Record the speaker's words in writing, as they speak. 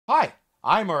Hi,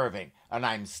 I'm Irving, and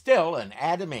I'm still an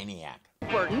Adamaniac.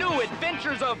 For new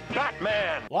adventures of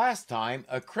Batman! Last time,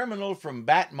 a criminal from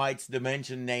Batmite's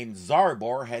dimension named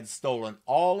Zarbor had stolen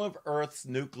all of Earth's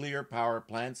nuclear power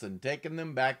plants and taken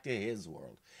them back to his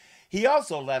world. He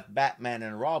also left Batman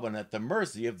and Robin at the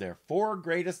mercy of their four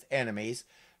greatest enemies,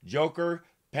 Joker,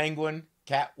 Penguin,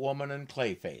 Catwoman, and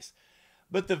Clayface.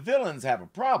 But the villains have a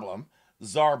problem.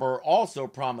 Zarbor also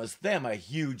promised them a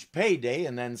huge payday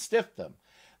and then stiffed them.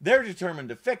 They're determined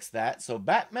to fix that, so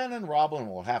Batman and Robin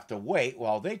will have to wait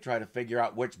while they try to figure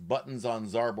out which buttons on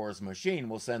Zarbor's machine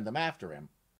will send them after him.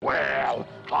 Well,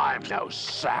 I'm no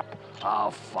sap.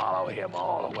 I'll follow him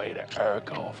all the way to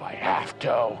Urgo if I have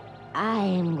to.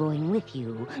 I'm going with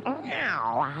you.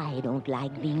 I don't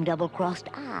like being double-crossed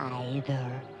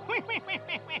either.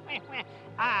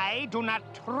 I do not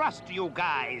trust you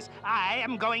guys. I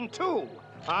am going too.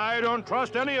 I don't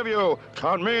trust any of you.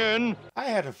 Count me in. I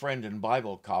had a friend in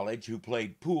Bible college who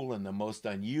played pool in the most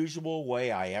unusual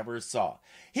way I ever saw.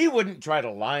 He wouldn't try to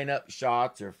line up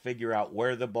shots or figure out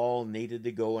where the ball needed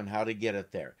to go and how to get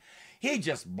it there. He'd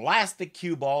just blast the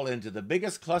cue ball into the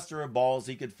biggest cluster of balls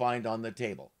he could find on the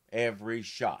table, every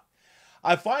shot.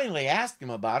 I finally asked him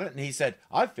about it, and he said,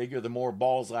 I figure the more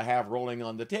balls I have rolling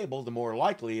on the table, the more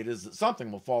likely it is that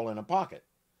something will fall in a pocket.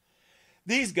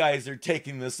 These guys are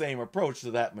taking the same approach to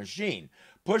that machine.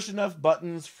 Push enough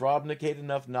buttons, frobnicate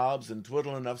enough knobs, and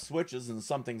twiddle enough switches, and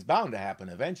something's bound to happen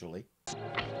eventually.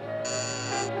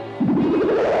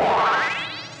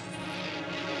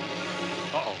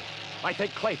 Uh-oh. I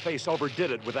think Clayface overdid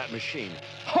it with that machine.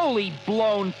 Holy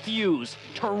blown fuse!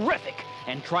 Terrific!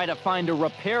 And try to find a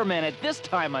repairman at this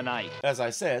time of night. As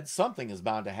I said, something is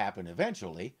bound to happen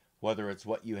eventually. Whether it's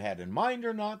what you had in mind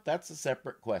or not, that's a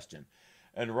separate question.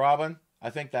 And Robin, I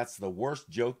think that's the worst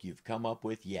joke you've come up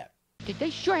with yet.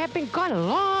 They sure have been gone a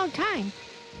long time.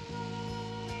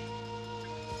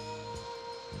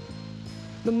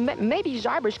 Maybe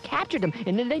Zarbor's captured them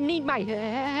and they need my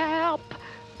help.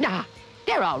 Nah,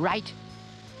 they're all right.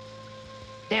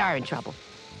 They are in trouble.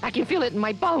 I can feel it in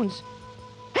my bones.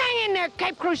 Hang in there,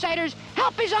 Cape Crusaders!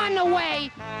 Help is on the way!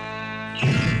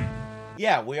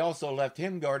 Yeah, we also left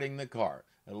him guarding the car.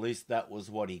 At least that was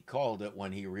what he called it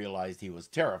when he realized he was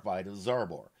terrified of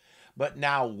Zarbor. But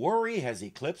now worry has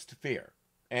eclipsed fear.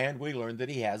 And we learned that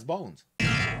he has bones.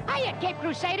 Hiya, Cape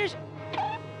Crusaders!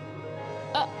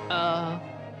 Uh-oh.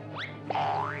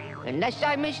 Unless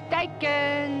I'm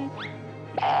mistaken,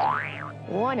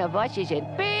 one of us is in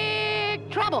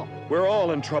big trouble. We're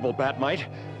all in trouble, Batmite.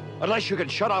 Unless you can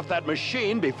shut off that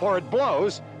machine before it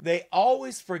blows. They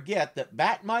always forget that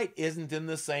Batmite isn't in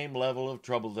the same level of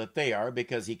trouble that they are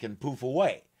because he can poof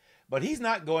away. But he's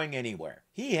not going anywhere.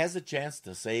 He has a chance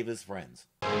to save his friends.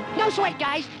 No sweat,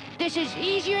 guys. This is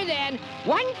easier than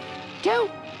 1, 2,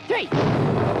 3.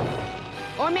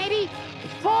 Or maybe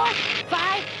 4,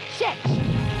 5, 6.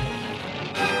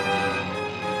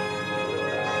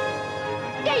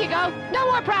 There you go.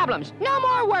 No more problems. No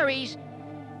more worries.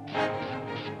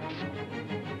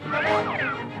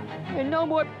 And no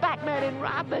more Batman and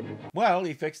Robin. Well,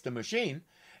 he fixed the machine,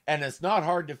 and it's not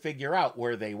hard to figure out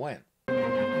where they went.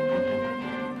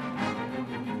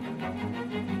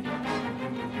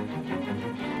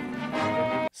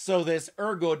 So this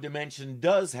ergo dimension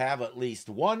does have at least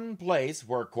one place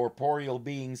where corporeal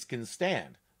beings can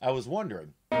stand. I was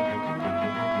wondering.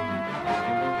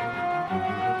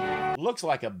 Looks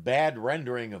like a bad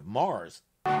rendering of Mars.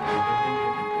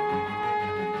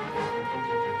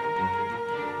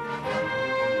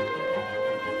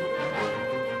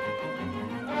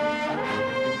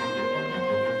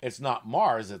 It's not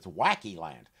Mars, it's Wacky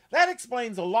Land. That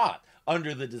explains a lot.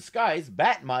 Under the disguise,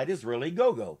 Batmite is really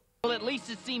go-go. Well, at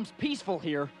least it seems peaceful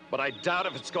here. But I doubt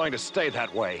if it's going to stay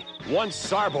that way. Once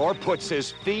Zarbor puts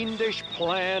his fiendish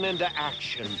plan into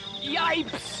action.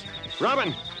 Yipes!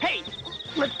 Robin! Hey,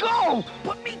 let go!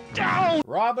 Put me down!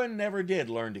 Robin never did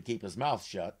learn to keep his mouth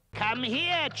shut. Come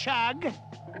here, Chug.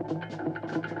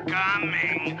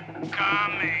 Coming.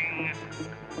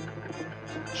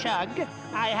 Chug,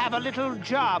 I have a little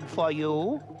job for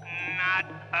you. Not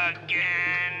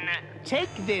again. Take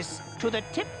this to the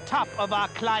tip-top of our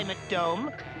climate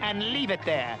dome and leave it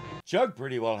there. Chug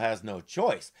pretty well has no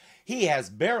choice. He has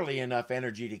barely enough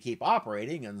energy to keep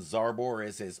operating, and Zarbor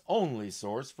is his only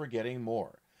source for getting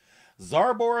more.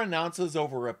 Zarbor announces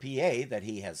over a PA that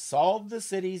he has solved the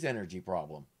city's energy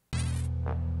problem.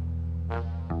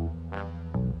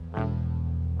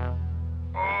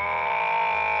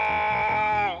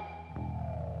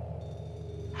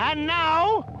 And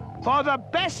now, for the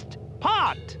best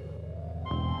part.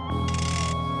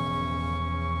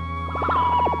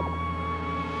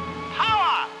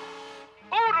 Power!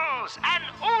 Oodle! oodles and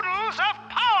oodles of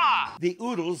power! The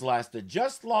oodles lasted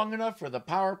just long enough for the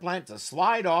power plant to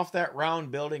slide off that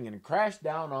round building and crash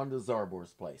down onto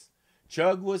Zarbor's place.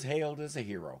 Chug was hailed as a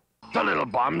hero. The little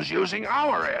bum's using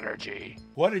our energy.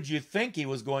 What did you think he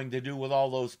was going to do with all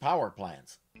those power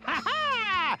plants? Ha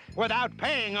ha! Without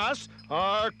paying us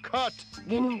our cut.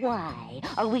 Then why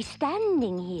are we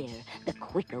standing here? The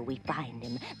quicker we find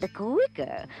him, the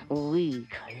quicker we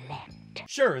collect.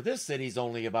 Sure, this city's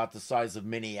only about the size of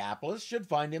Minneapolis, should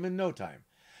find him in no time.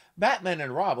 Batman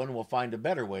and Robin will find a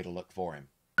better way to look for him.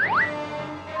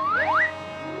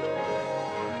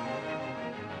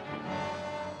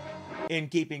 In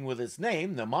keeping with its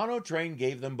name, the mono train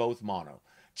gave them both mono.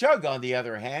 Chug, on the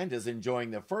other hand, is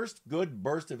enjoying the first good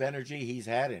burst of energy he's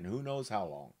had in who knows how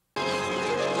long.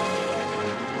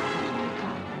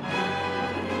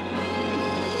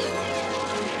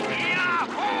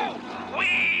 Yahoo!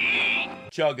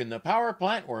 Chug and the power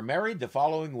plant were married the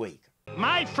following week.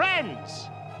 My friends,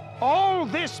 all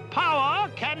this power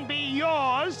can be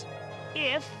yours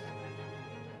if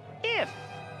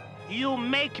you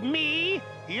make me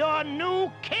your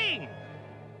new king.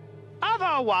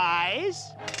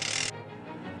 Otherwise...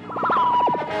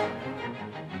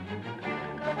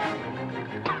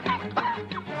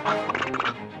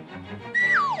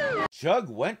 Chug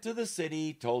went to the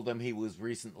city, told them he was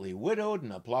recently widowed,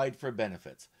 and applied for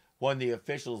benefits. When the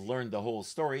officials learned the whole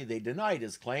story, they denied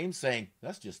his claim, saying,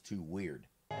 "That's just too weird."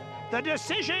 The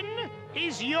decision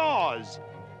is yours.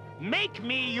 Make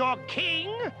me your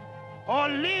king, or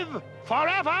live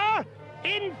forever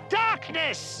in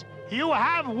darkness. You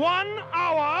have 1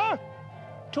 hour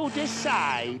to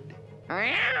decide.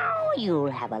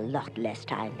 You'll have a lot less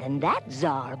time than that,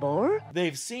 Zarbor.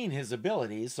 They've seen his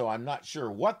abilities, so I'm not sure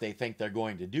what they think they're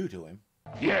going to do to him.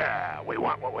 Yeah, we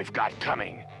want what we've got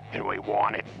coming, and we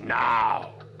want it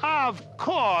now. Of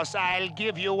course I'll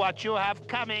give you what you have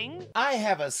coming. I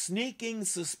have a sneaking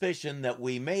suspicion that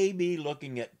we may be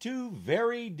looking at two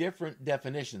very different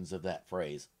definitions of that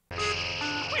phrase.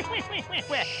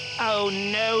 Oh,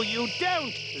 no, you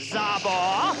don't,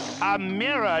 Zarbor. A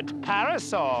mirrored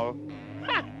parasol.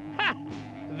 Ha, ha.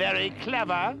 Very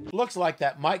clever. Looks like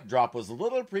that mic drop was a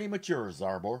little premature,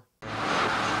 Zarbor.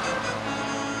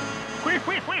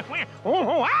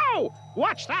 Oh, ow!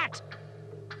 Watch that!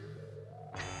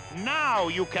 Now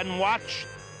you can watch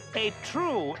a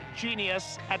true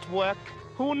genius at work.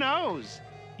 Who knows?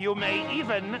 You may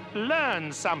even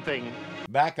learn something.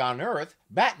 Back on Earth,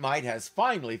 Batmite has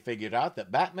finally figured out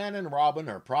that Batman and Robin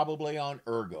are probably on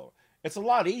Ergo. It's a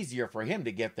lot easier for him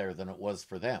to get there than it was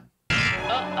for them.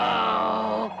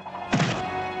 Uh-oh.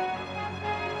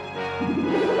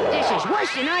 This is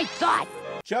worse than I thought.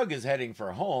 Chug is heading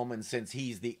for home, and since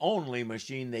he's the only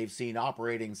machine they've seen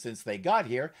operating since they got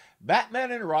here,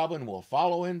 Batman and Robin will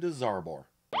follow him to Zarbor.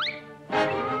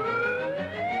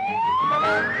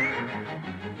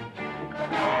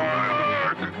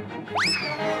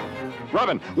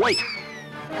 Robin, wait!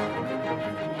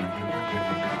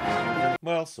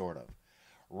 Well, sort of.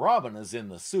 Robin is in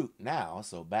the suit now,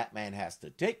 so Batman has to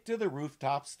take to the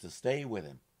rooftops to stay with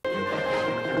him.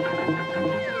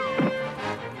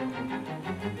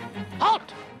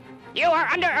 Halt! You are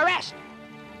under arrest.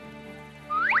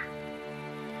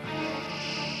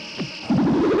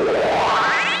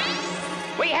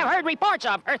 We have heard reports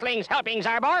of Earthlings helping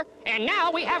Zarbor, and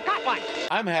now we have caught one.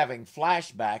 I'm having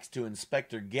flashbacks to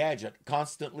Inspector Gadget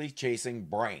constantly chasing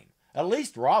Brain. At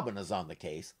least Robin is on the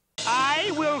case.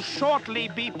 I will shortly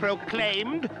be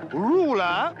proclaimed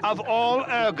ruler of all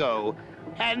Ergo,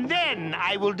 and then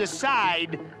I will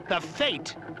decide the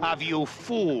fate of you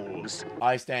fools.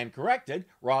 I stand corrected.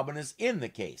 Robin is in the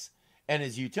case, and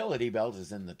his utility belt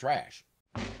is in the trash.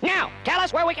 Now, tell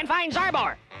us where we can find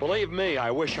Zarbor. Believe me, I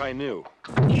wish I knew.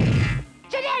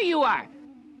 So there you are.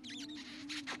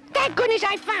 Thank goodness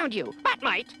I found you.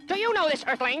 Batmite, do you know this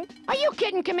Earthling? Are you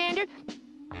kidding, Commander?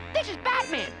 This is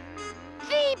Batman.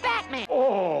 The Batman.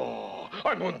 Oh,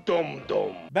 I'm a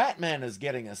dum-dum. Batman is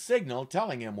getting a signal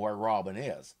telling him where Robin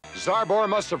is. Zarbor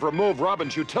must have removed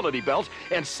Robin's utility belt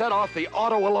and set off the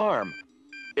auto alarm.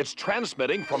 It's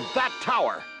transmitting from that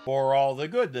tower. For all the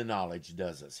good the knowledge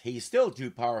does us, he's still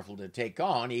too powerful to take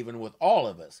on even with all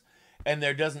of us, and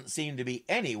there doesn't seem to be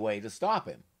any way to stop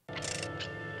him.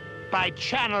 By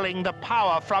channeling the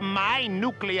power from my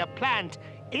nuclear plant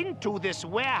into this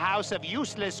warehouse of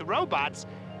useless robots,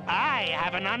 I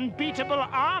have an unbeatable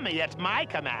army at my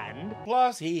command.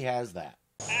 Plus, he has that.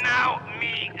 Now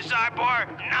me,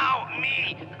 Zarbor, now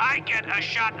me. I get a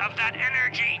shot of that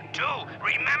energy too.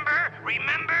 Remember?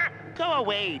 Remember? Go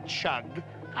away, Chug.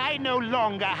 I no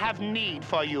longer have need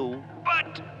for you.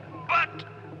 But,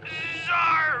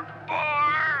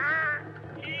 Zarbor...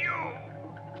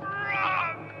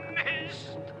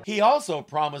 He also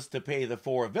promised to pay the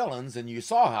 4 villains, and you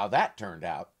saw how that turned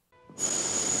out.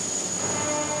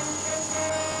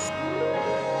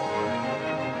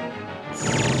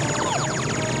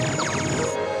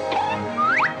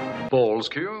 Balls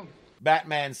cue.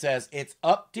 Batman says, "It's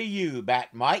up to you,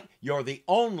 Batmite. You're the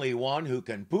only one who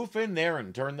can poof in there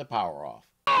and turn the power off."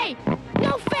 Hey,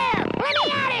 no fair! Let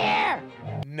me out of here!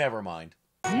 Never mind.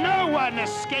 No one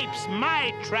escapes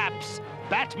my traps,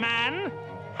 Batman.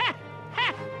 Ha,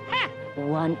 ha, ha.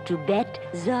 Want to bet,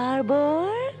 Zarbor?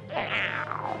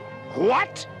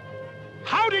 What?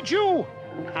 How did you?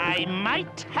 I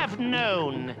might have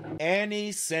known.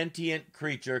 Any sentient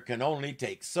creature can only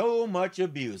take so much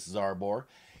abuse, Zarbor.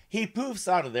 He poofs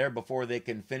out of there before they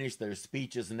can finish their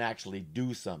speeches and actually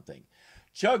do something.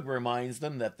 Chug reminds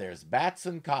them that there's bats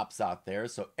and cops out there,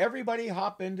 so everybody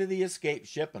hop into the escape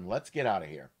ship and let's get out of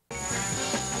here.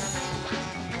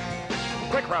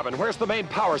 Quick, Robin, where's the main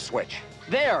power switch?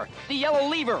 There, the yellow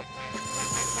lever.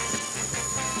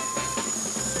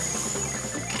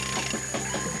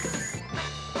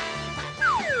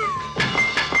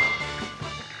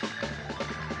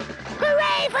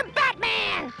 Hooray for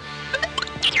Batman!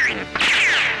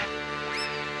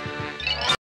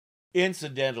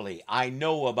 Incidentally, I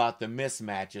know about the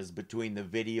mismatches between the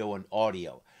video and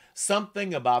audio.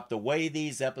 Something about the way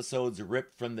these episodes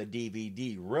ripped from the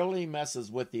DVD really messes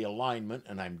with the alignment,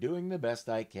 and I'm doing the best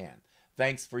I can.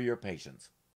 Thanks for your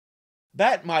patience.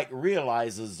 Batmite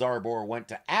realizes Zarbor went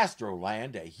to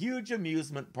Astroland, a huge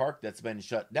amusement park that's been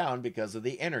shut down because of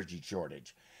the energy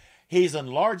shortage. He's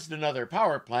enlarged another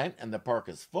power plant, and the park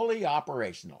is fully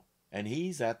operational. And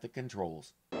he's at the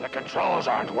controls. The controls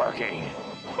aren't working.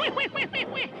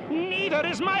 Neither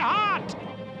is my heart.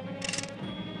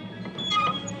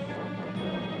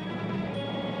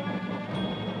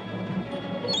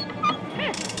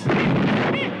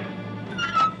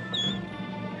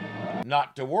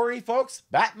 Not to worry, folks.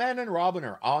 Batman and Robin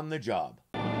are on the job.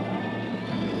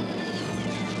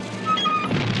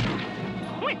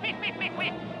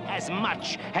 As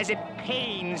much as it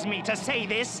pains me to say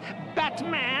this,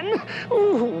 Batman,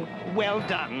 ooh, well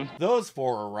done. Those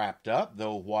 4 are wrapped up,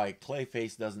 though why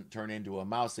Clayface doesn't turn into a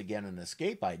mouse again and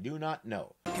escape, I do not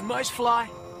know. Can mice fly?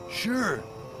 Sure,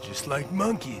 just like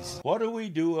monkeys. What do we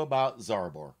do about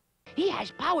Zarbor? He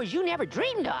has powers you never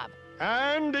dreamed of.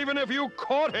 And even if you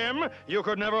caught him, you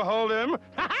could never hold him.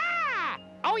 Ha-ha!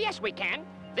 Oh, yes, we can.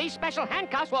 These special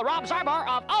handcuffs will rob Zarbor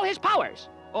of all his powers.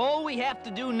 All we have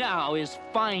to do now is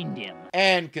find him.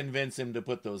 And convince him to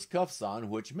put those cuffs on,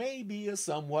 which may be a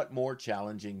somewhat more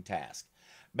challenging task.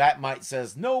 Batmite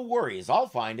says, "No worries, I'll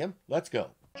find him. Let's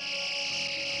go."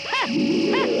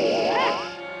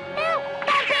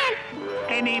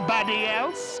 Anybody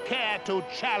else care to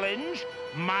challenge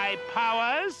my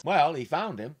powers? Well, he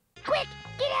found him. Quick,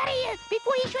 get out of here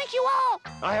before he shrinks you all.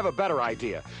 I have a better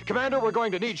idea. Commander, we're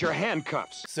going to need your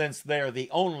handcuffs. Since they're the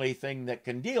only thing that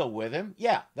can deal with him,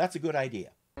 yeah, that's a good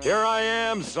idea. Here I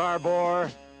am,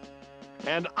 Zarbor.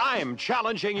 And I'm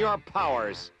challenging your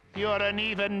powers. You're an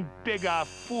even bigger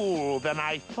fool than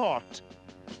I thought.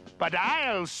 But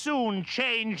I'll soon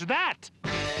change that.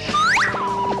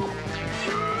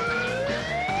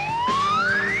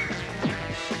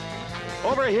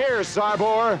 Over here,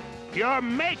 Zarbor. You're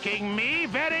making me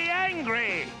very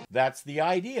angry. That's the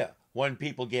idea. When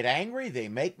people get angry, they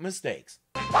make mistakes.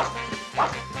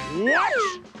 What?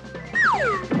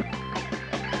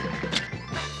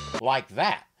 Like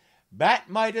that.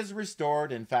 Batmite is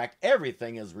restored. In fact,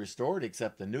 everything is restored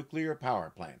except the nuclear power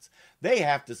plants. They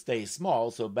have to stay small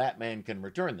so Batman can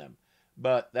return them.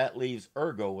 But that leaves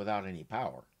Ergo without any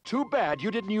power. Too bad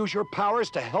you didn't use your powers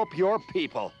to help your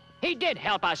people. He did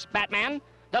help us, Batman.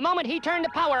 The moment he turned the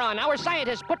power on, our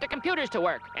scientists put the computers to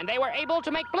work, and they were able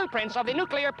to make blueprints of the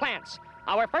nuclear plants.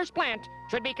 Our first plant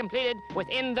should be completed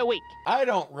within the week. I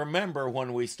don't remember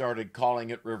when we started calling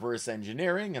it reverse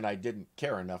engineering, and I didn't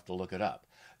care enough to look it up.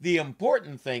 The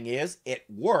important thing is, it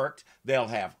worked. They'll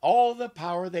have all the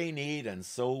power they need, and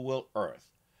so will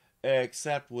Earth.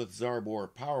 Except with Zarbor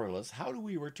powerless, how do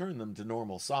we return them to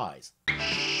normal size?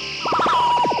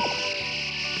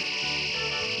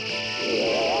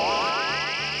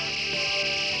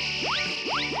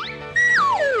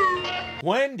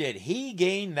 When did he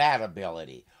gain that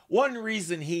ability? One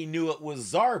reason he knew it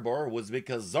was Zarbor was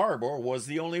because Zarbor was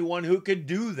the only one who could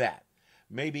do that.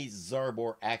 Maybe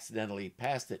Zarbor accidentally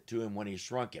passed it to him when he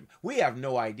shrunk him. We have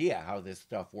no idea how this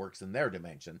stuff works in their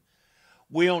dimension.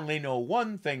 We only know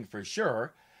one thing for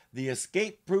sure. The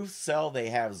escape-proof cell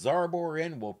they have Zarbor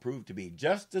in will prove to be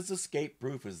just as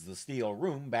escape-proof as the steel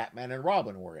room Batman and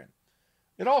Robin were in.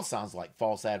 It all sounds like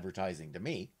false advertising to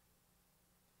me.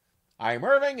 I'm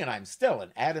Irving, and I'm still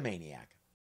an Adamaniac.